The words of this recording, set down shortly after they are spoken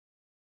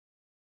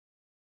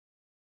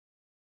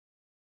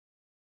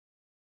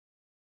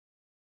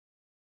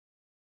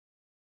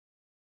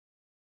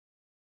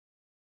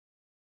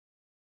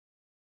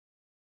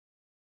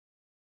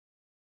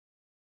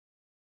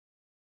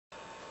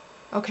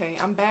Okay,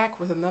 I'm back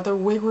with another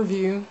wig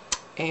review,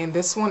 and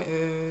this one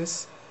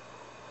is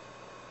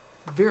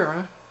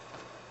Vera.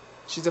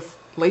 She's a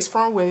lace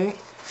front wig.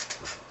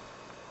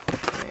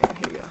 And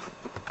here you go.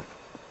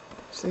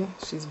 See,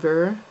 she's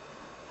Vera.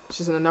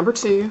 She's in the number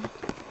 2,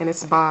 and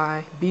it's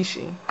by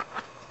Beshe.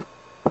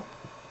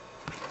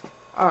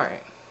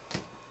 Alright.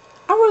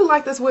 I really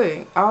like this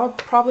wig. I'll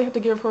probably have to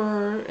give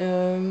her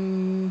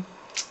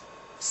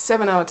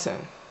 7 out of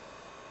 10.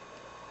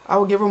 I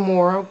will give her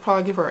more. I'll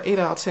probably give her an 8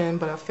 out of 10,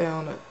 but I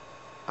found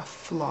a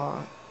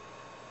flaw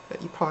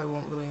that you probably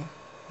won't really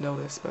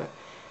notice. But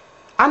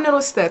I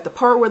noticed that the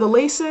part where the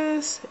lace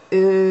is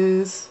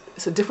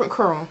it's a different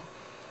curl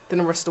than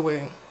the rest of the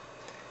wig.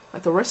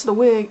 Like the rest of the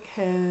wig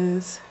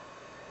has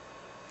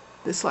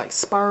this like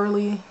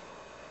spirally,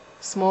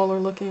 smaller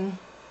looking.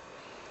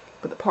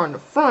 But the part in the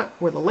front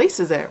where the lace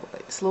is at,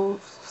 like this little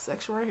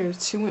section right here,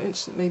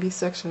 2-inch maybe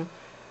section,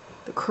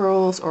 the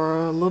curls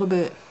are a little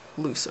bit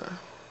looser.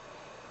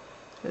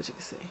 As you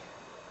can see.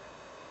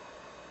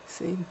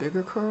 See,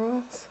 bigger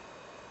curls,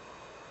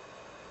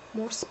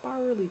 more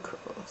spirally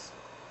curls.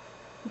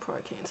 You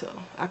probably can't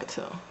tell. I could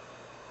tell.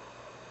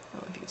 I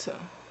don't know if you can tell.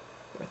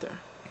 Right there.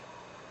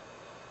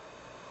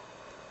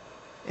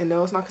 And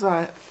no, it's not because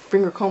I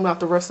finger combed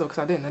out the rest of it,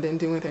 because I didn't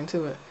do anything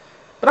to it.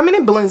 But I mean,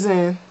 it blends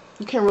in.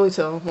 You can't really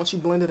tell once you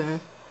blend it in.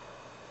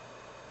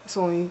 It's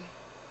only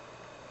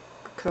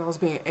because I was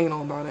being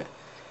anal about it.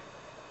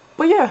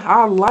 But yeah,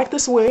 I like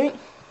this wig.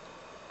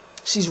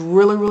 She's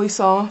really, really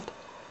soft.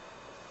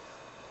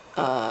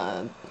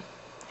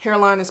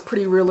 Hairline is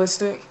pretty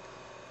realistic.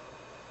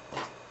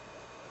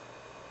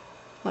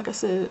 Like I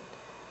said,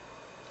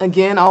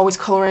 again, I always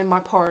color in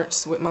my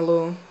parts with my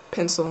little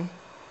pencil.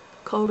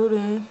 Colored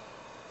in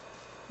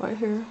right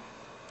here.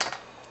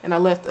 And I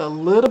left a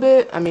little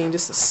bit, I mean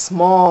just a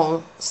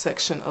small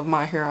section of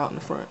my hair out in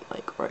the front,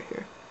 like right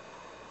here.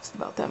 It's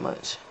about that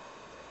much.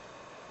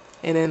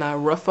 And then I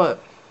rough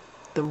up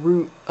the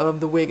root of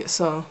the wig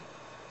itself.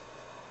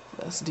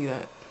 Let's do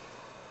that.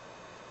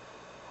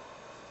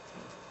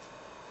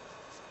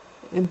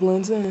 It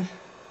blends in.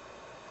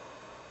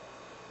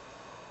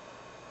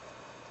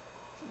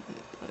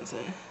 It blends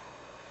in.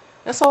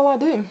 That's all I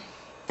do.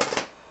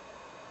 But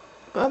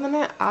other than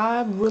that,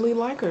 I really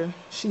like her.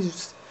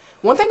 She's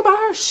one thing about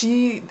her.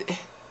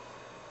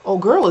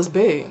 Old girl is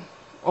big.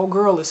 Old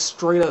girl is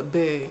straight up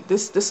big.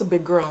 This a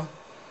big girl.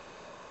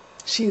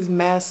 She is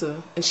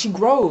massive, and she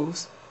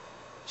grows.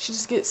 She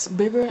just gets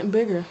bigger and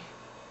bigger.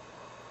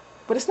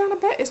 But it's not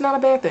a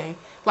bad thing.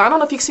 Like, I don't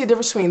know if you can see the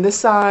difference between this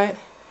side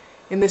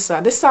and this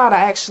side. This side I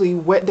actually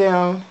wet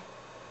down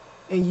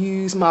and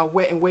use my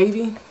wet and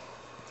wavy.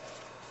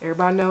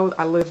 Everybody knows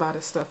I live by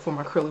this stuff for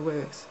my curly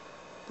wigs.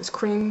 This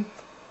cream,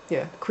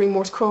 yeah, Cream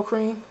Morse Curl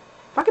Cream.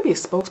 If I could be a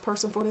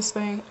spokesperson for this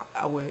thing,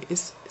 I would.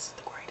 It's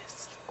the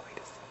greatest.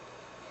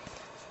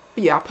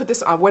 But yeah,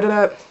 I wet it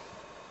up,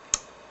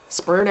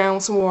 spray it down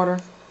with some water,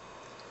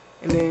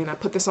 and then I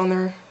put this on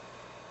there,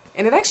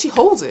 and it actually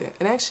holds it.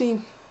 It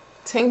actually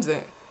tames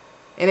it.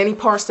 And any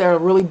parts that are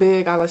really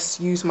big, I just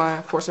use my,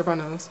 of course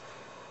everybody knows,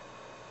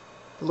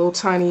 little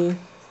tiny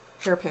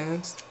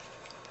hairpins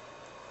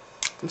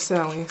from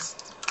Sally's.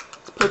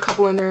 Put a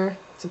couple in there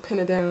to pin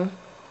it down.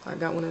 I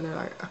got one in there,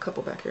 like a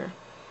couple back here.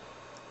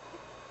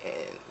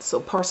 And so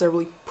parts that are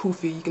really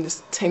poofy, you can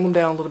just tame them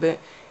down a little bit.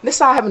 And this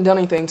side I haven't done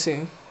anything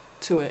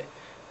to it.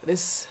 But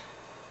it's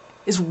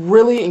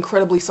really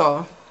incredibly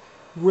soft.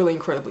 Really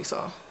incredibly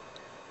soft.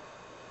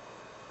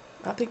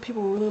 I think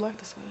people really like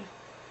this one.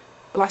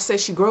 But like I said,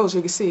 she grows,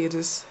 you can see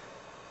it's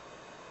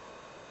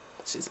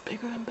just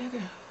bigger and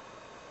bigger.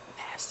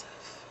 Massive.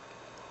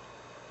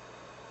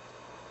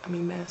 I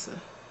mean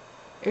massive.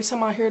 Every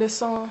time I hear this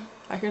song,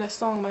 I hear that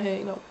song in my head,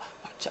 you know,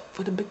 watch out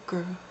for the big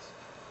girls.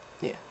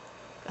 Yeah.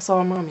 That's all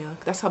I'm on,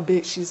 that's how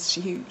big she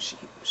huge.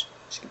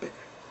 She get bigger.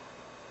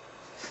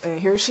 And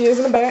here she is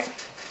in the back.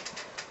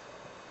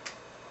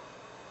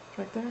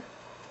 Right there.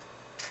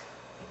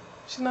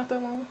 She's not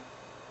that long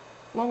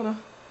enough.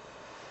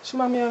 She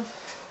reminds me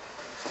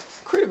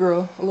of Critter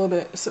Girl a little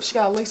bit, except she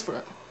got a lace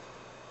front.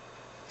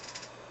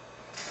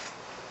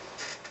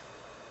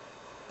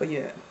 But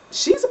yeah,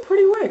 she's a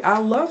pretty wig. I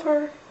love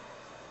her.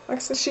 Like I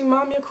said, she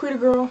reminds me of Critter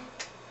Girl,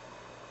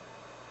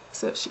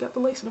 except she got the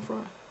lace in the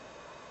front.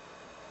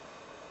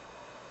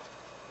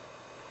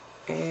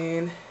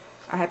 And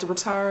I had to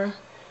retire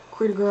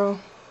Critter Girl.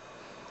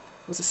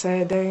 It was a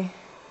sad day.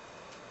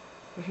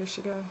 But here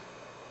she go.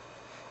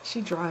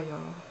 She dry,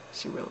 y'all.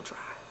 She real dry.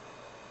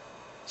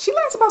 She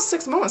lasts about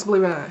 6 months,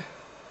 believe it or not.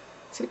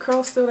 See the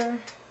curls still there?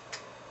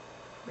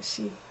 But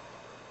you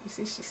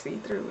see she see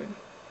through and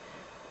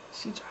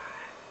she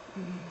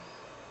dry.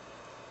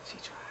 She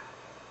dry.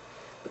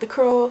 But the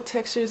curl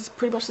texture is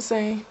pretty much the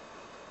same.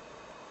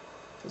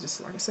 So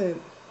just like I said,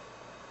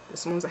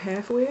 this one's a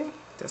half wig.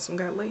 This one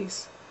got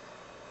lace.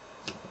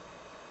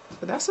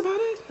 But that's about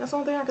it. That's the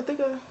only thing I could think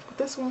of with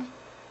this one.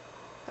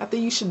 I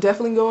think you should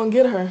definitely go and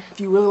get her. If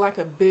you really like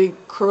a big,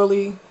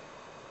 curly,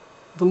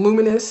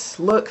 voluminous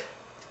look,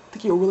 I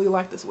think you'll really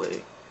like this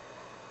wig.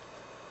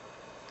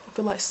 I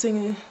feel like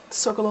singing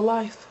Circle of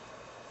Life.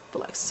 I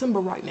feel like Simba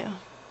right now.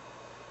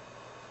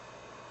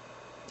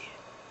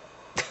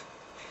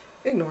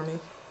 Ignore me.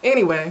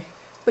 Anyway,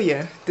 but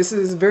yeah, this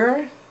is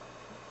Vera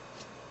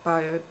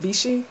by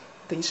Beshe.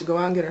 I think you should go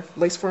out and get her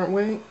lace front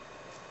wig.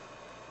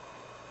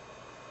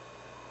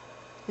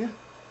 Yeah.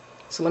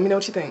 So let me know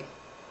what you think.